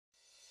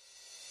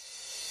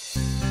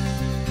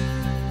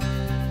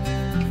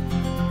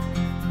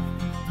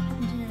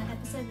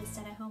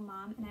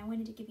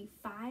wanted to give you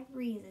 5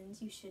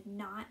 reasons you should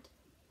not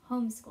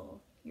homeschool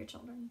your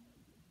children.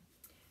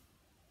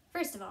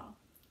 First of all,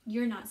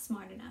 you're not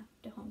smart enough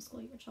to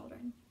homeschool your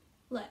children.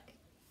 Look,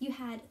 you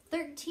had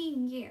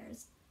 13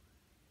 years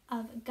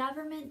of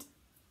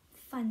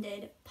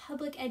government-funded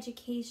public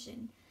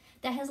education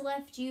that has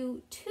left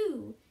you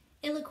too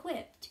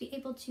ill-equipped to be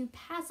able to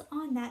pass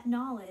on that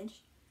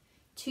knowledge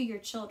to your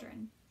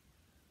children.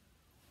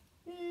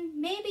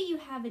 Maybe you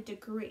have a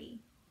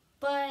degree,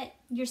 but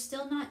you're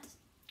still not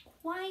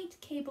quite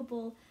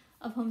capable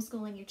of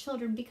homeschooling your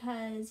children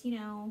because,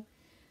 you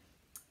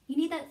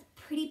need that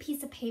pretty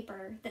piece of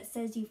paper that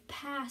says you've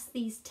passed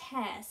these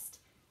tests,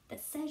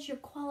 that says you're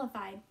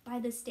qualified by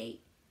the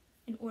state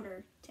in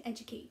order to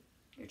educate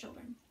your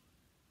children.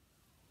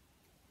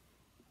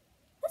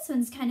 This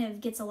one's kind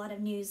of gets a lot of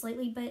news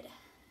lately, but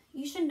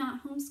you should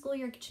not homeschool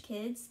your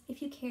kids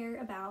if you care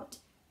about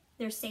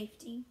their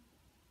safety.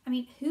 I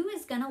mean, who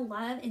is gonna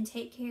love and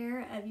take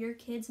care of your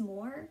kids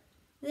more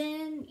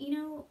than,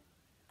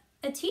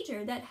 a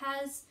teacher that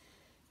has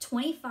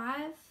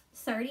 25,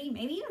 30,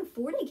 maybe even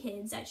 40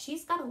 kids that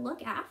she's got to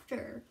look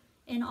after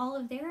in all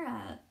of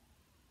their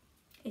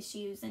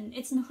issues. And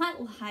it's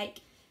not like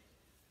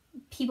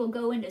people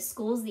go into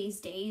schools these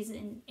days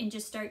and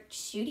just start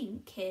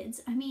shooting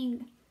kids. I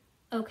mean,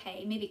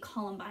 okay, maybe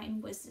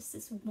Columbine was just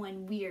this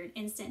one weird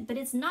incident, but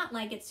it's not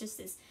like it's just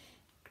this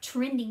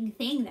trending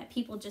thing that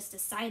people just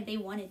decide they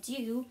want to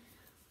do.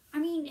 I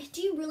mean,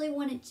 do you really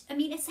want to,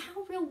 it's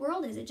how real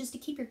world is it just to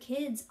keep your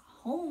kids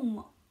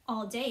home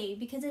all day?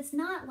 Because it's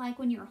not like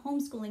when you're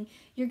homeschooling,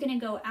 you're going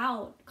to go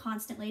out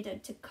constantly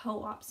to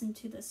co-ops and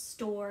to the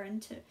store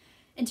and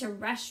into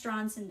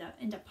restaurants and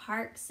into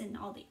parks and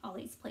all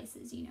these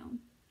places,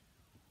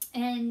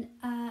 And,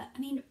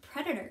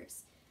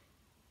 predators.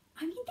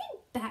 They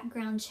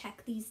background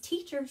check these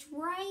teachers,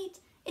 right?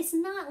 It's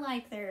not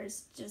like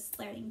there's just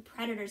letting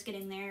predators get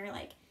in there,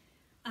 like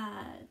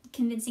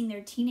convincing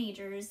their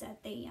teenagers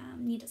that they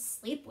need to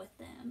sleep with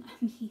them.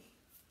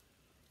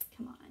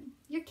 Come on.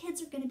 Your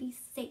kids are going to be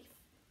safe.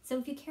 So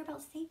if you care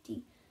about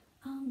safety,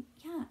 and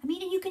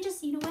you can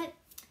just,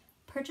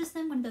 purchase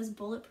them one of those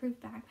bulletproof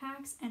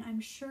backpacks, and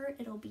I'm sure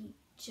it'll be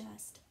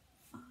just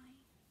fine.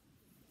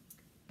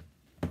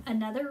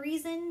 Another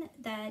reason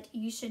that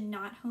you should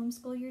not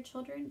homeschool your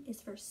children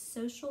is for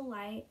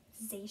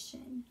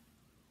socialization.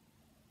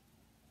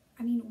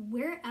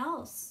 Where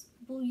else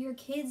will your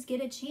kids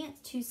get a chance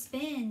to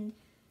spend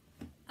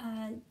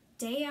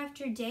day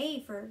after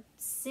day for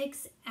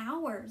 6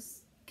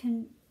 hours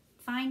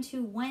confined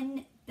to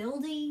one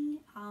building,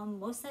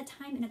 most of the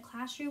time in a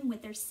classroom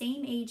with their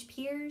same age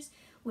peers,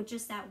 with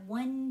just that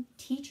one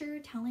teacher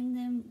telling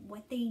them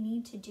what they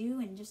need to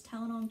do and just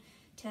telling them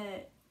to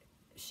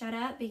shut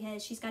up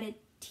because she's got to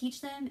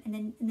teach them,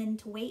 and then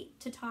to wait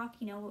to talk,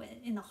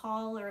 in the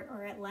hall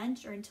or at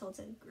lunch or until it's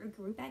a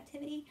group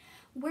activity.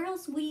 Where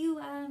else will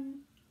you,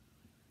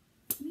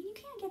 you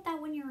can't get that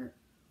when you're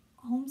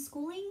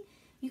homeschooling.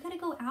 You got to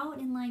go out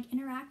and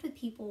interact with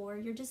people, or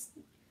you're just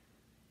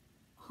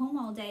home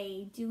all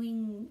day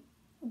doing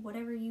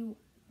whatever you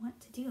want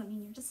to do.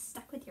 You're just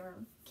stuck with your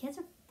kids,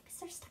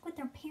 they're stuck with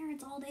their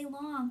parents all day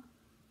long.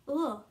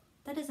 Ugh,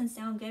 that doesn't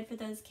sound good for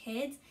those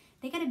kids.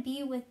 They got to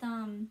be with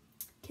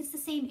kids the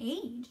same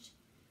age.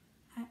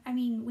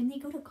 When they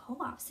go to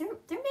co-ops, they're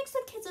mixed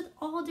with kids with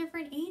all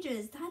different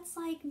ages. That's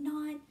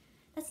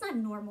not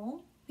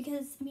normal,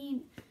 because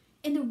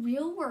in the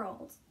real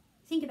world,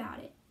 think about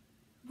it.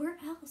 Where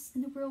else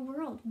in the real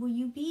world will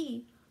you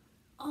be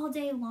all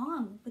day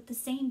long with the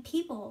same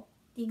people,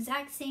 the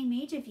exact same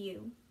age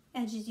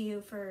as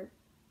you for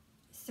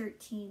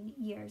 13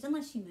 years,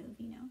 unless you move,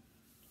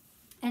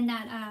 And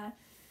that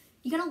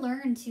you got to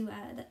learn to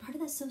that part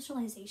of that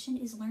socialization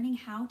is learning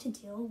how to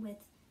deal with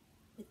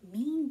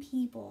mean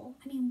people.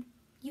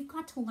 You've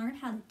got to learn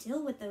how to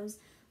deal with those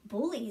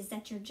bullies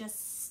that you're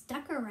just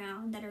stuck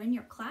around, that are in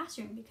your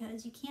classroom,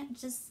 because you can't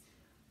just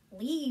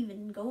leave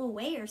and go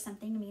away or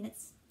something.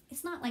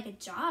 It's not like a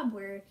job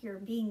where if you're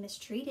being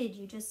mistreated,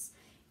 you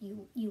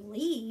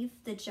leave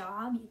the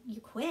job,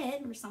 you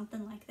quit or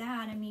something like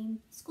that.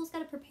 School's got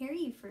to prepare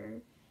you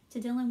to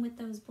dealing with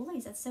those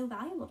bullies. That's so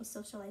valuable to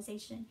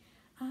socialization.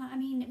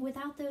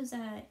 Without those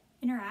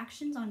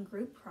interactions on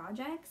group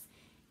projects,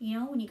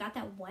 when you got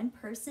that one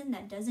person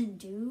that doesn't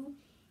do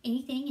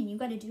anything and you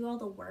got to do all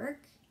the work,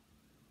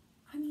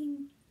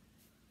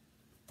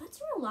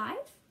 that's real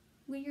life.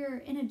 When you're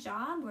in a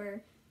job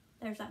where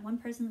there's that one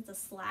person that's a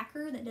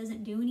slacker that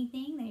doesn't do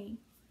anything, they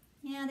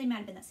might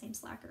have been that same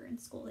slacker in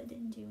school that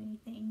didn't do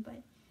anything,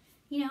 but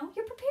you're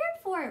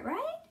prepared for it,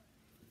 right?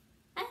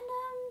 And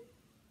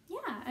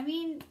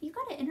you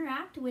got to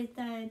interact with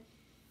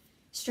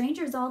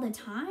strangers all the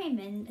time,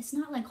 and it's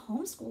not like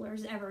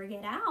homeschoolers ever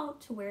get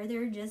out to where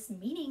they're just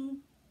meeting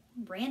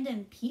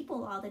random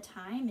people all the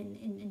time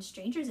and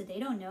strangers that they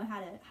don't know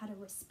how to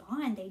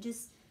respond. They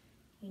just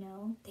they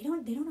don't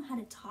know how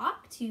to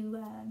talk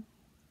to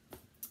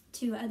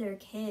other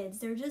kids.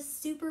 They're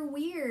just super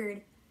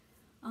weird.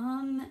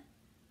 And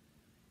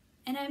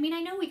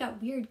I know we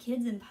got weird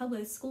kids in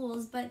public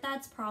schools, but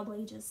that's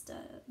probably just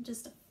a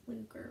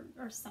fluke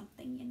or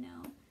something, you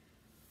know.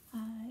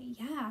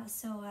 Yeah,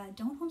 so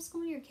don't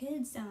homeschool your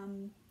kids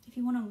if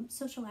you want to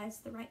socialize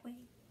the right way.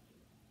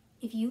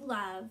 If you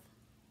love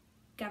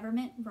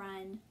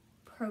government-run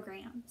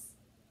programs,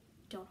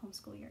 don't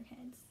homeschool your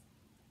kids.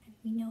 And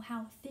we know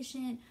how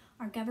efficient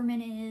our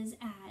government is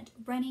at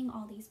running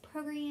all these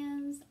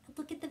programs.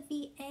 Look at the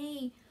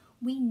VA.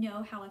 We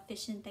know how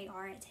efficient they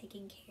are at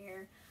taking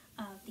care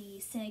of the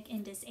sick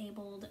and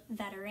disabled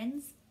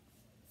veterans.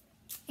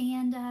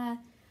 And I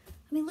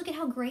mean, look at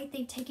how great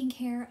they've taken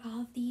care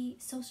of the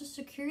Social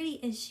Security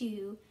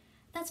issue.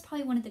 That's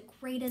probably one of the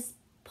greatest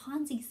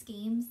Ponzi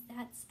schemes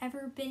that's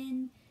ever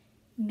been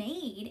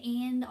made.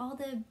 And all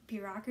the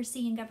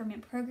bureaucracy and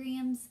government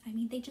programs, I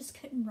mean, they just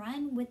couldn't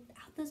run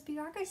without those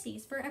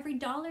bureaucracies. For every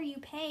dollar you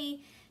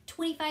pay,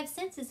 25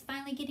 cents is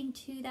finally getting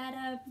to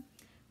that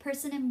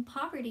person in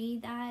poverty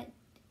that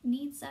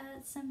needs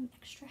some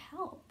extra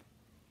help.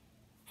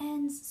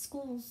 And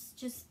schools,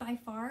 just by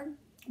far,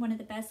 one of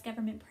the best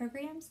government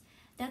programs.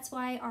 That's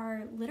why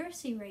our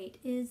literacy rate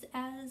is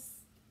as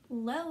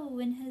low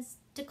and has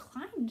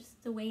declined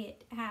the way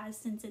it has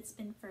since it's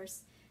been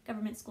first,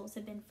 government schools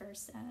have been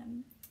first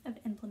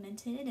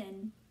implemented.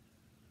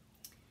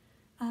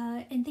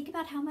 And think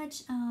about how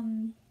much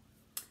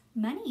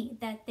money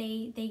that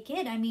they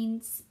get. I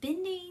mean,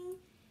 spending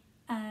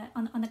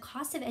on the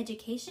cost of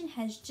education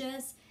has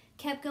just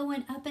kept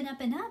going up and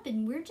up and up,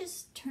 and we're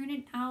just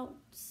turning out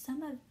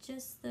some of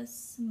just the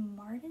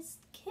smartest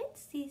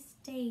kids these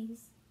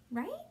days,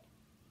 right?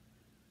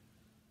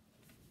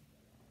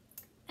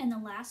 And the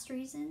last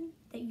reason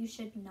that you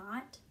should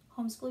not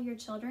homeschool your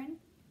children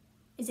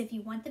is if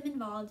you want them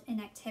involved in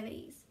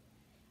activities.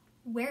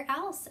 Where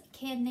else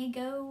can they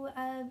go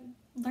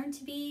learn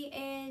to be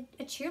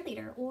a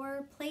cheerleader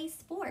or play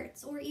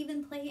sports or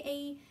even play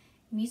a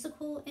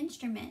musical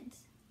instrument?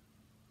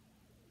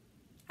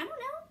 I don't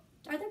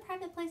know. Are there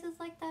private places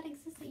like that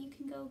exist that you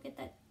can go get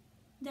that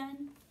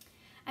done?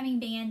 I mean,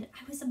 band.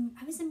 I was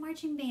in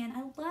marching band.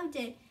 I loved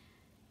it.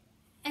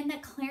 And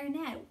that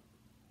clarinet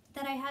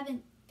that I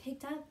haven't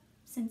picked up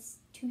since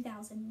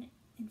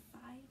 2005.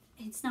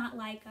 It's not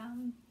like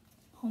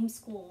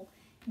homeschool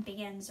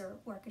bands or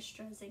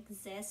orchestras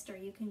exist, or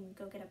you can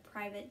go get a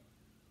private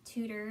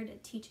tutor to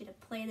teach you to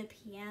play the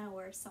piano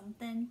or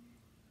something.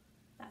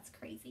 That's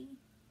crazy.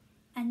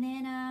 And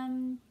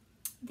then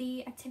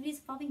the activities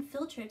involving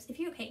field trips. If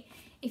you're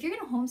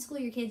gonna homeschool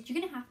your kids, you're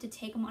gonna have to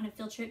take them on a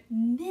field trip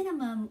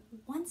minimum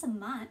once a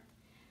month.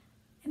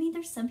 I mean,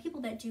 there's some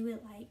people that do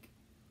it like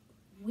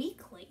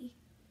weekly.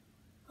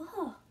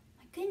 Oh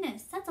my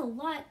goodness, that's a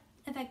lot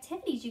of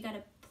activities you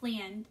gotta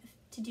plan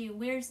to do.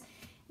 Whereas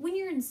when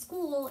you're in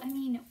school, I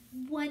mean,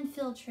 one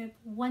field trip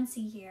once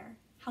a year,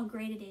 how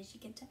great it is.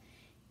 You get to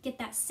get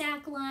that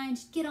sack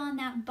lunch, get on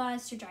that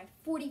bus, you drive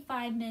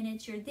 45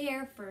 minutes, you're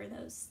there for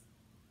those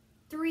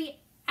 3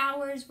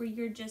 hours where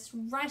you're just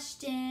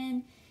rushed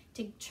in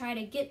to try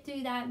to get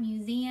through that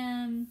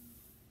museum.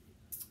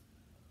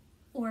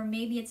 Or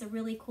maybe it's a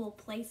really cool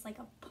place like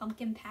a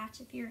pumpkin patch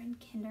if you're in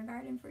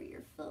kindergarten for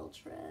your field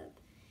trip.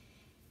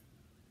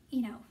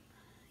 You know,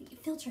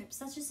 field trips,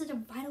 that's just such a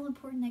vital,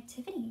 important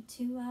activity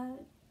to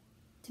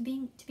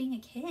being a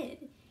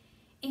kid.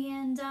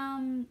 And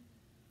then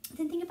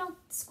think about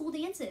school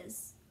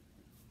dances.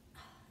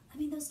 I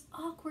mean, those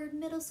awkward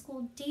middle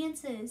school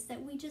dances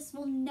that we just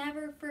will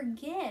never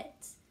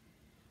forget,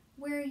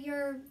 where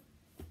you're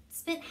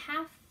spent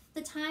half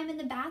the time in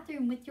the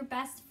bathroom with your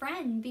best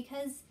friend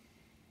because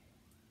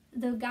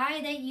the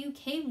guy that you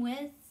came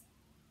with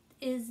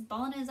is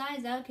bawling his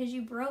eyes out because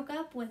you broke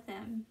up with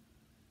him.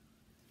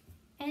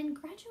 And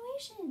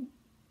graduation.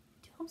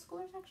 Do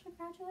homeschoolers actually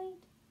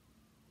graduate?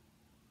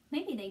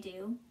 Maybe they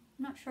do.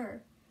 I'm not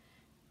sure.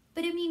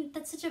 But I mean,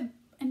 that's such an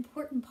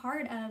important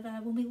part of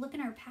when we look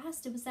in our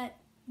past. It was that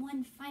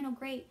one final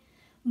great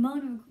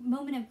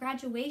moment of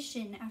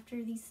graduation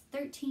after these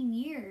 13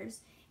 years.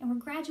 And we're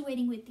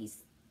graduating with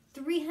these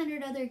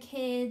 300 other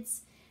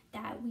kids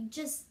that we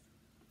just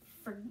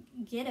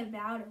forget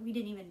about, or we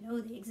didn't even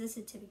know they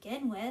existed to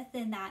begin with.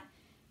 And that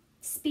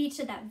speech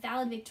that that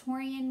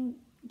valedictorian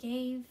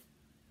gave,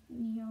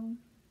 you know,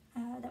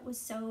 that was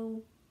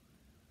so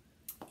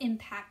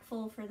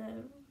impactful for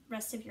the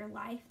rest of your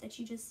life that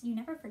you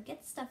never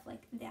forget stuff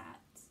like that.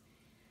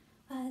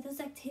 Those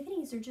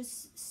activities are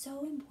just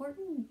so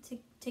important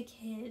to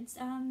kids.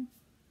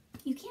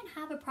 You can't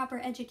have a proper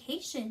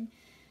education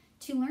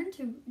to learn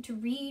to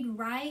read,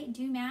 write,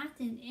 do math,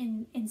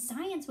 and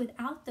science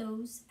without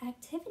those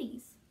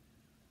activities.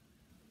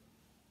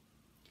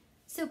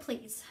 So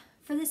please,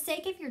 for the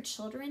sake of your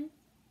children,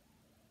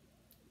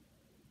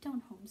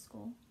 don't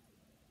homeschool.